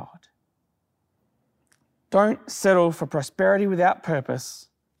to God. Don't settle for prosperity without purpose,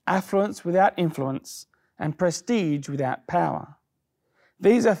 affluence without influence, and prestige without power.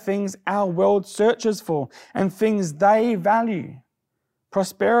 These are things our world searches for and things they value: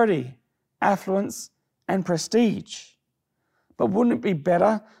 prosperity, affluence, and prestige. But wouldn't it be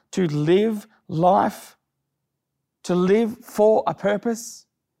better to live life, to live for a purpose,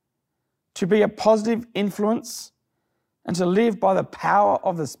 to be a positive influence, and to live by the power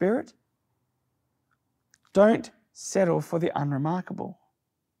of the Spirit? Don't settle for the unremarkable.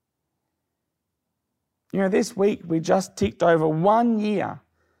 This week we just ticked over 1 year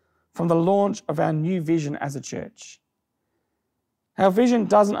from the launch of our new vision as a church. Our vision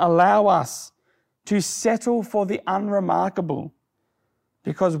doesn't allow us to settle for the unremarkable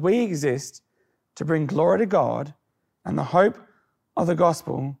because we exist to bring glory to God and the hope of the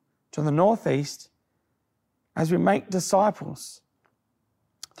gospel to the northeast as we make disciples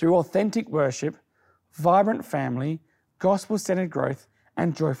through authentic worship, vibrant family, gospel-centered growth,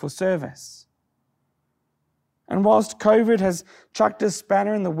 and joyful service. And whilst COVID has chucked a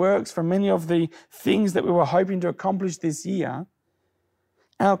spanner in the works for many of the things that we were hoping to accomplish this year,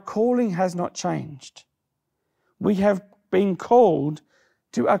 our calling has not changed. We have been called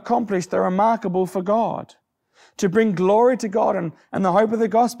to accomplish the remarkable for God, to bring glory to God and the hope of the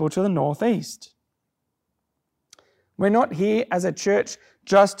gospel to the northeast. We're not here as a church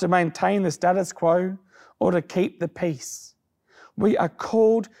just to maintain the status quo or to keep the peace. We are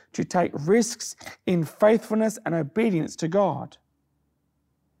called to take risks in faithfulness and obedience to God.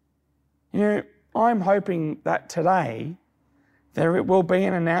 I'm hoping that today there will be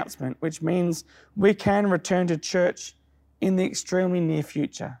an announcement which means we can return to church in the extremely near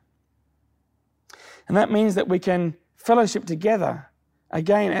future. And that means that we can fellowship together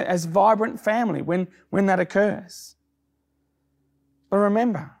again as vibrant family when that occurs. But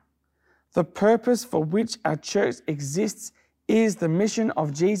remember, the purpose for which our church exists is the mission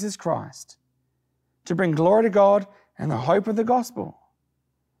of Jesus Christ, to bring glory to God and the hope of the gospel.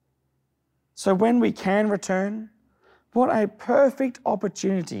 So when we can return, what a perfect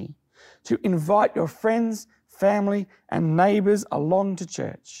opportunity to invite your friends, family, and neighbours along to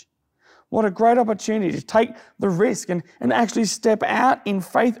church. What a great opportunity to take the risk and actually step out in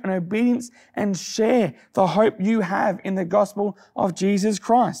faith and obedience and share the hope you have in the gospel of Jesus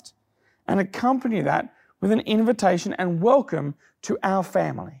Christ, and accompany that with an invitation and welcome to our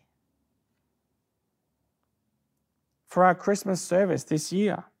family. For our Christmas service this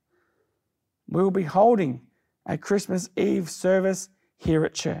year, we will be holding a Christmas Eve service here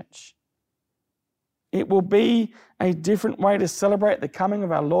at church. It will be a different way to celebrate the coming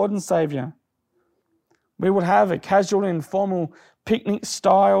of our Lord and Saviour. We will have a casual, informal,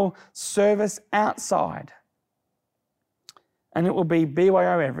 picnic-style service outside. And it will be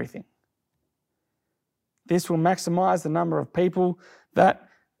BYO everything. This will maximise the number of people that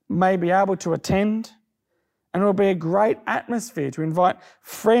may be able to attend, and it will be a great atmosphere to invite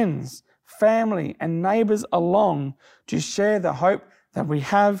friends, family, and neighbours along to share the hope that we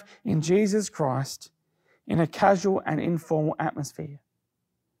have in Jesus Christ in a casual and informal atmosphere.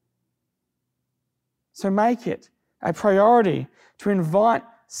 So make it a priority to invite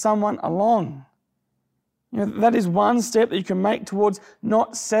someone along. That is one step that you can make towards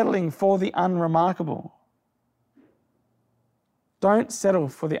not settling for the unremarkable. Don't settle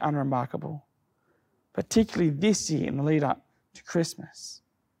for the unremarkable, particularly this year in the lead up to Christmas.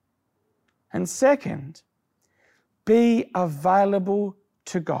 And second, be available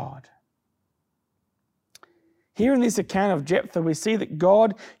to God. Here in this account of Jephthah, we see that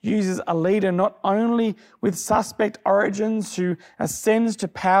God uses a leader not only with suspect origins who ascends to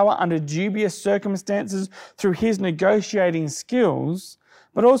power under dubious circumstances through his negotiating skills,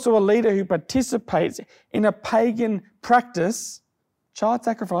 but also a leader who participates in a pagan practice, child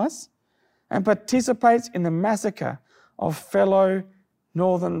sacrifice, and participates in the massacre of fellow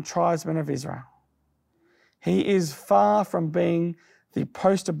northern tribesmen of Israel. He is far from being the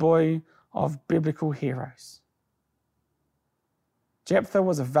poster boy of biblical heroes. Jephthah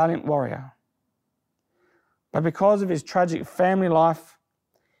was a valiant warrior, but because of his tragic family life,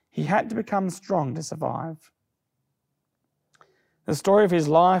 he had to become strong to survive. The story of his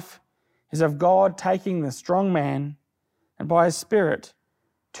life is of God taking the strong man and by his Spirit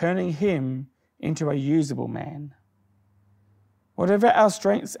turning him into a usable man. Whatever our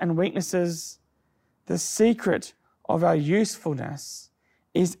strengths and weaknesses, the secret of our usefulness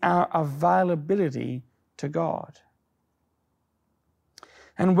is our availability to God.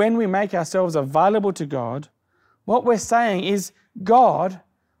 And when we make ourselves available to God, what we're saying is, God,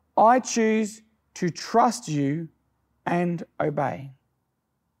 I choose to trust you and obey.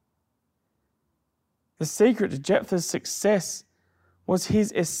 The secret to Jephthah's success was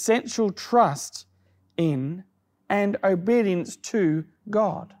his essential trust in and obedience to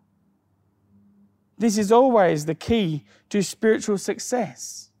God. This is always the key to spiritual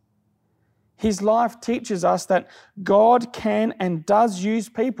success. His life teaches us that God can and does use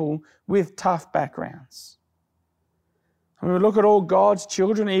people with tough backgrounds. When we look at all God's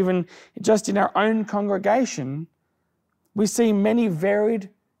children, even just in our own congregation, we see many varied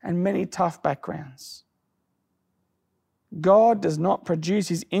and many tough backgrounds. God does not produce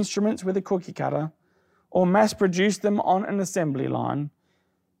his instruments with a cookie cutter or mass produce them on an assembly line.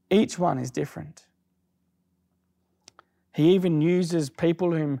 Each one is different. He even uses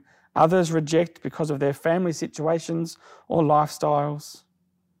people whom others reject because of their family situations or lifestyles.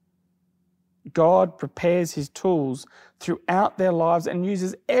 God prepares his tools throughout their lives and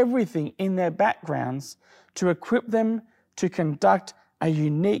uses everything in their backgrounds to equip them to conduct a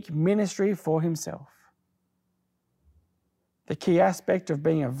unique ministry for himself. The key aspect of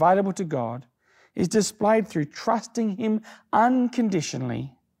being available to God is displayed through trusting him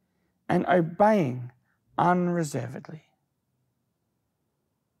unconditionally and obeying unreservedly.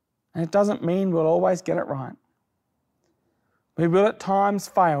 And it doesn't mean we'll always get it right. We will at times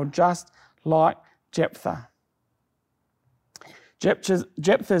fail, just like Jephthah.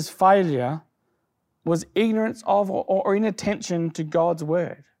 Jephthah's failure was ignorance of or inattention to God's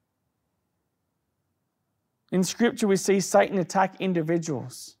word. In Scripture, we see Satan attack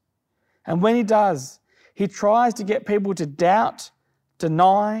individuals. And when he does, he tries to get people to doubt,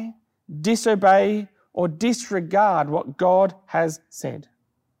 deny, disobey, or disregard what God has said.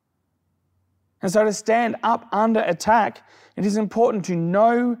 And so to stand up under attack, it is important to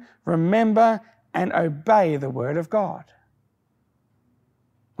know, remember, and obey the word of God.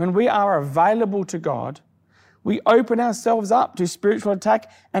 When we are available to God, we open ourselves up to spiritual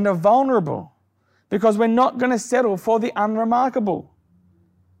attack and are vulnerable because we're not going to settle for the unremarkable.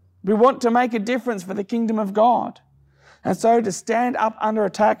 We want to make a difference for the kingdom of God. And so to stand up under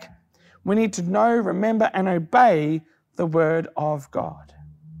attack, we need to know, remember, and obey the word of God.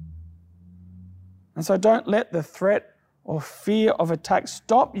 And so don't let the threat or fear of attack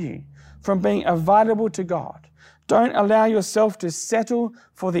stop you from being available to God. Don't allow yourself to settle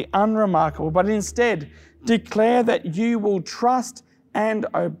for the unremarkable, but instead declare that you will trust and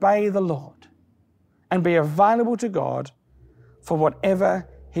obey the Lord and be available to God for whatever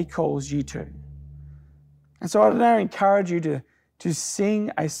he calls you to. And so I now encourage you to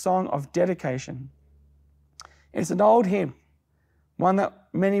sing a song of dedication. It's an old hymn, one that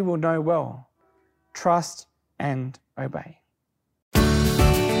many will know well. Trust and obey.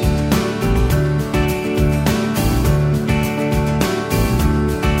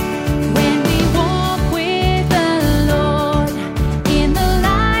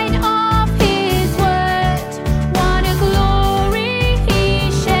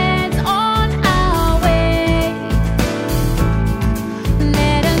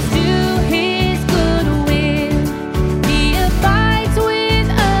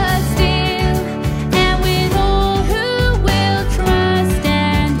 With all who will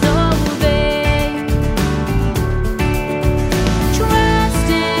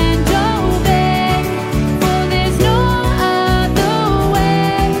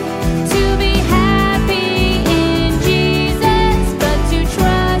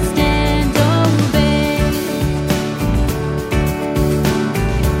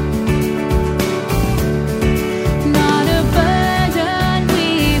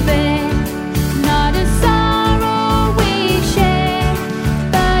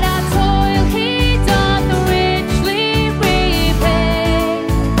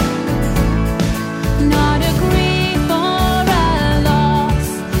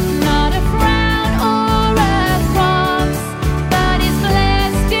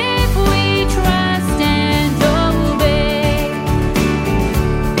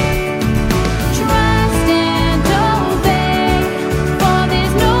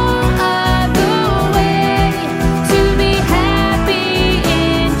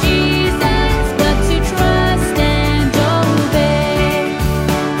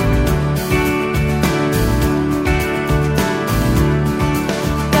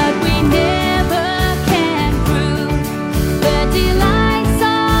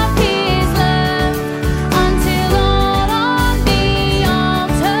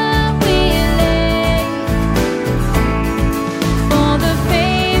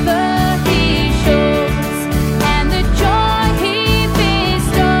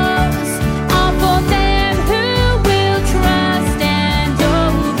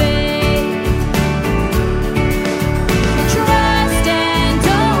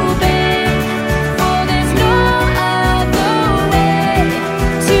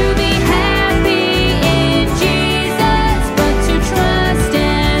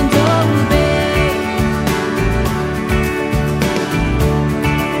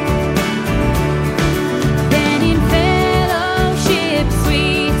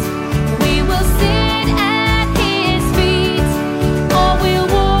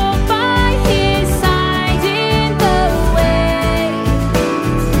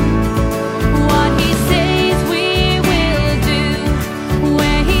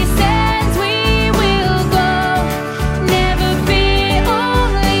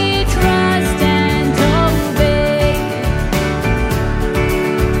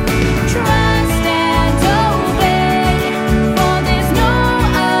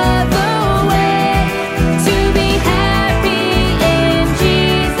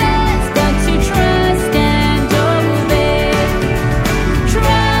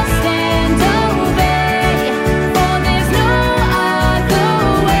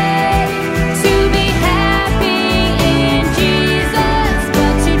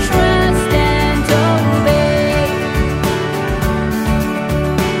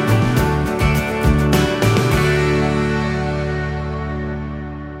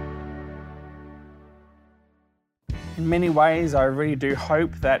many ways, I really do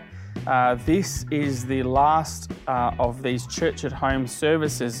hope that this is the last of these Church at Home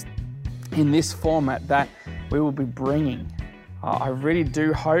services in this format that we will be bringing. I really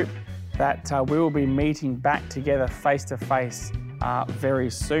do hope that we will be meeting back together face to face very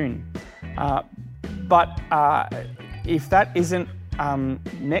soon. But if that isn't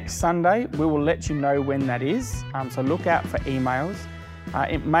next Sunday, we will let you know when that is. So look out for emails.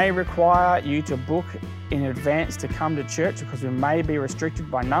 It may require you to book in advance to come to church because we may be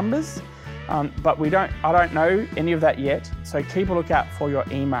restricted by numbers, but I don't know any of that yet, so keep a lookout for your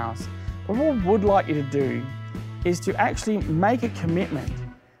emails. But what we would like you to do is to actually make a commitment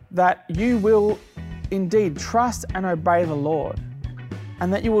that you will indeed trust and obey the Lord,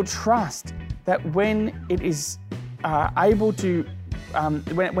 and that you will trust that when it is able to,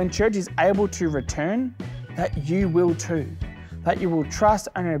 when church is able to return, that you will too. That you will trust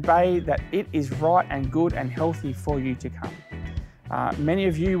and obey that it is right and good and healthy for you to come. Many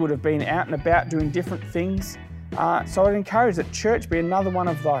of you would have been out and about doing different things, so I'd encourage that church be another one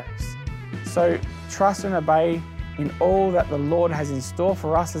of those. So trust and obey in all that the Lord has in store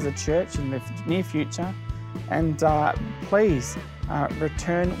for us as a church in the near future, and please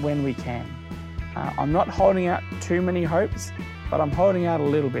return when we can. I'm not holding out too many hopes, but I'm holding out a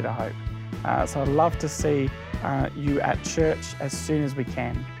little bit of hope. So I'd love to see you at church as soon as we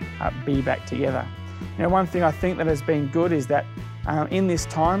can be back together. You know, one thing I think that has been good is that in this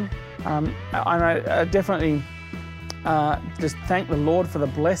time, I definitely just thank the Lord for the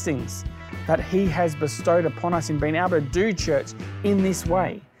blessings that He has bestowed upon us in being able to do church in this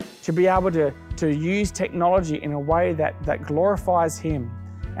way, to be able to use technology in a way that glorifies Him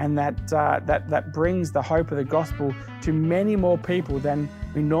and that brings the hope of the gospel to many more people than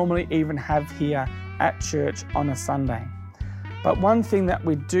we normally even have here at church on a Sunday. But one thing that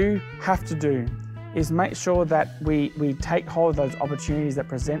we do have to do is make sure that we take hold of those opportunities that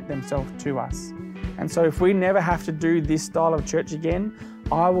present themselves to us. And so if we never have to do this style of church again,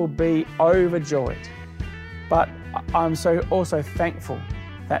 I will be overjoyed. But I'm also thankful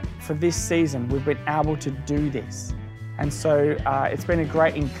that for this season we've been able to do this. And so it's been a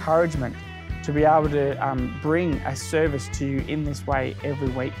great encouragement to be able to bring a service to you in this way every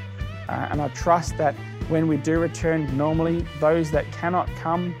week. And I trust that when we do return normally, those that cannot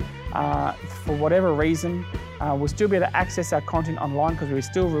come for whatever reason will still be able to access our content online, because we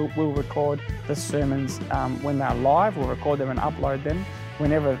still will record the sermons when they're live. We'll record them and upload them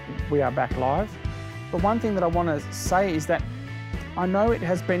whenever we are back live. But one thing that I want to say is that I know it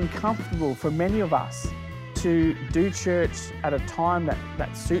has been comfortable for many of us to do church at a time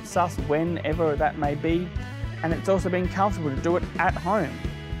that suits us, whenever that may be. And it's also been comfortable to do it at home,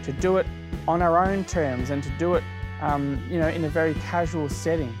 to do it on our own terms, and to do it in a very casual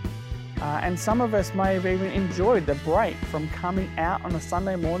setting. And some of us may have even enjoyed the break from coming out on a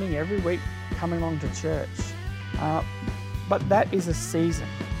Sunday morning every week, coming along to church. But that is a season,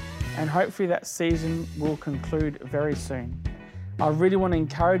 and hopefully that season will conclude very soon. I really want to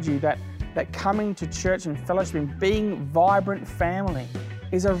encourage you that coming to church and fellowship and being vibrant family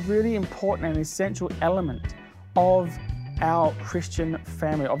is a really important and essential element of our Christian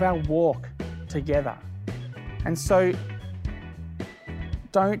family, of our walk together. And so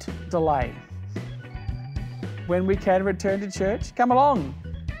don't delay. When we can return to church, come along.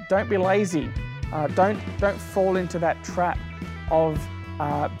 Don't be lazy. Don't fall into that trap of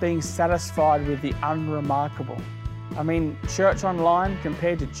being satisfied with the unremarkable. I mean, church online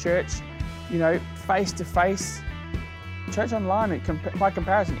compared to church, face to face, church online, by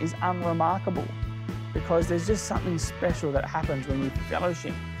comparison, is unremarkable, because there's just something special that happens when we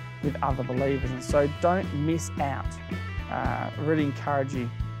fellowship with other believers. And so don't miss out. Really encourage you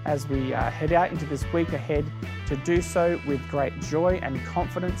as we head out into this week ahead to do so with great joy and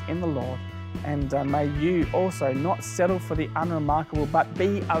confidence in the Lord. And may you also not settle for the unremarkable, but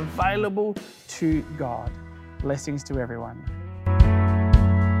be available to God. Blessings to everyone.